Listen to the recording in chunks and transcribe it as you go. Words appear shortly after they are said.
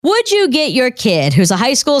Would you get your kid, who's a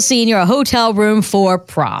high school senior, a hotel room for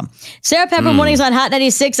prom? Sarah Pepper Mornings on Hot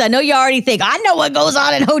 96. I know you already think, I know what goes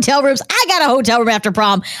on in hotel rooms. I got a hotel room after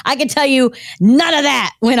prom. I can tell you none of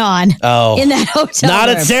that went on in that hotel room. Not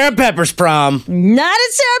at Sarah Pepper's prom. Not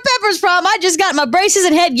at Sarah Pepper's prom. I just got my braces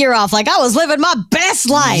and headgear off like I was living my best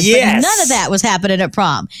life. Yes. But none of that was happening at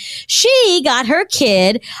prom. She got her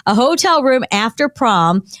kid a hotel room after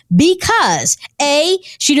prom because, A,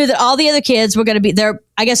 she knew that all the other kids were going to be there.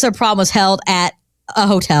 I guess their prom was held at a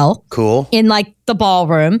hotel. Cool. In like the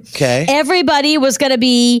ballroom. Okay. Everybody was going to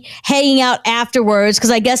be hanging out afterwards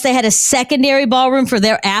because I guess they had a secondary ballroom for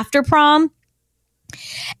their after prom.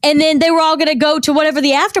 And then they were all going to go to whatever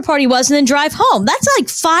the after party was and then drive home. That's like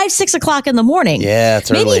 5, 6 o'clock in the morning. Yeah,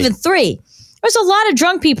 it's early. Maybe even 3. There's a lot of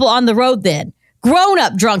drunk people on the road then.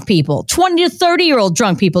 Grown-up drunk people, 20 to 30-year-old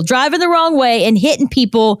drunk people driving the wrong way and hitting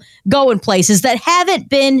people going places that haven't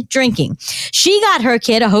been drinking. She got her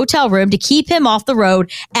kid a hotel room to keep him off the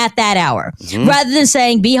road at that hour. Rather than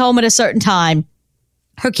saying, be home at a certain time.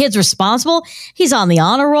 Her kid's responsible. He's on the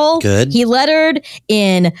honor roll. Good. He lettered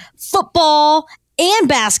in football and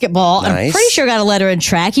basketball. Nice. I'm pretty sure got a letter in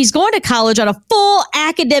track. He's going to college on a full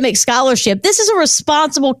academic scholarship. This is a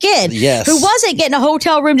responsible kid who wasn't getting a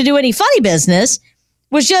hotel room to do any funny business,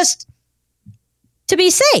 was just to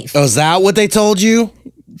be safe. Oh, is that what they told you?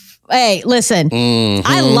 Hey, listen,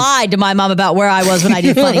 I lied to my mom about where I was when I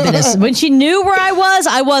did funny business. When she knew where I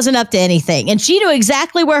wasn't up to anything. And she knew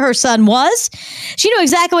exactly where her son was. She knew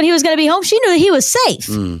exactly when he was going to be home. She knew that he was safe.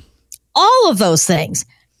 All of those things.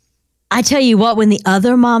 I tell you what, when the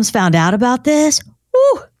other moms found out about this,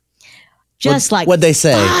 what'd they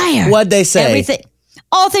say? Fire. What'd they say? Everything.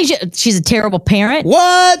 All things. She's a terrible parent.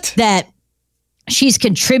 What? That she's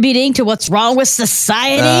contributing to what's wrong with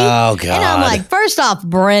society. Oh, God. And I'm like, first off,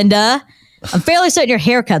 Brenda, I'm fairly certain your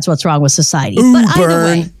haircut's what's wrong with society. Ooh, but either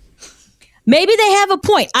burn. way, maybe they have a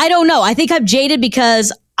point. I don't know. I think I'm jaded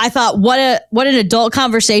because I thought, what an adult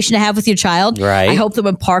conversation to have with your child. Right. I hope that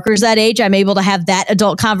when Parker's that age, I'm able to have that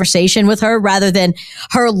adult conversation with her rather than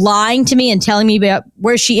her lying to me and telling me about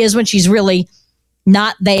where she is when she's really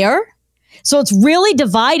not there. So it's really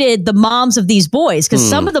divided the moms of these boys because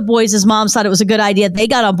some of the boys' moms thought it was a good idea. They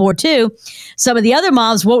got on board too. Some of the other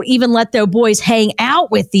moms won't even let their boys hang out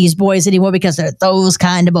with these boys anymore because they're those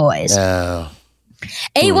kind of boys. Oh.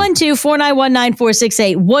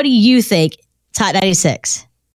 812-491-9468. What do you think? It's Hot 96.